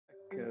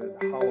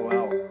hollow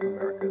out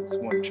America's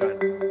one China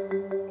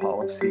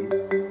policy.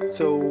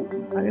 So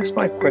I guess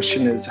my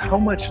question is, how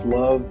much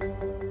love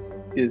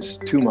is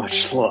too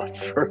much love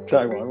for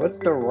Taiwan? What's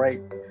the right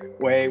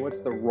way? What's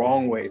the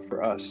wrong way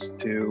for us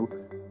to,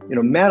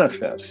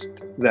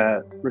 manifest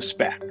that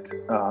respect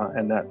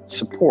and that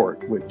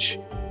support, which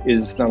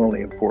is not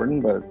only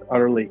important, but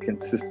utterly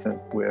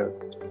consistent with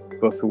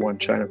both the One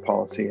China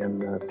policy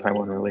and the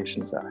Taiwan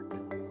Relations Act?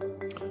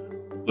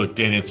 Look,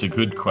 Danny, it's a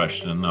good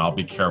question, and I'll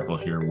be careful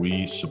here.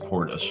 We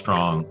support a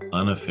strong,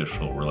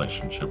 unofficial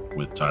relationship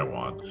with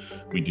Taiwan.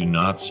 We do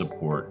not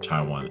support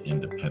Taiwan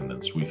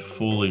independence. We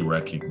fully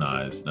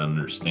recognize and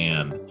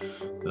understand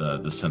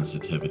the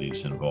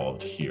sensitivities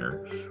involved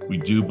here. We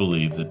do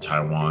believe that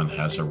Taiwan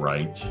has a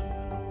right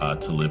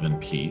to live in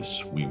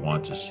peace. We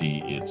want to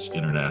see its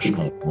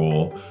international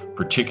role,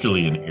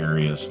 particularly in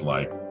areas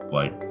like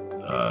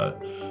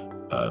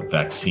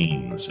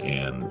vaccines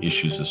and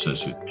issues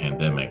associated with the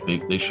pandemic.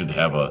 They should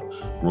have a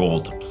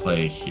role to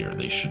play here.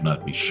 They should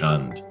not be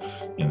shunned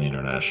in the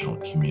international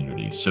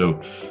community.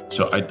 So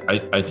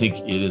I think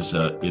it is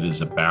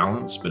a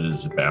balance, but it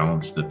is a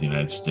balance that the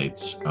United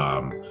States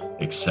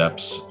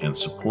accepts and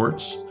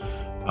supports.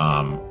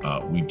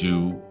 We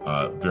do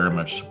very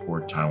much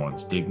support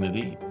Taiwan's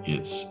dignity,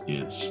 its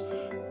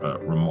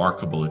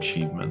remarkable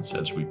achievements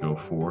as we go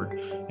forward.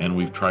 And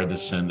we've tried to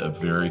send a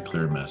very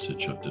clear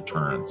message of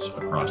deterrence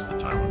across the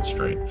Taiwan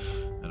Strait.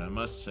 And I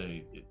must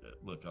say,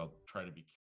 look, I'll try to be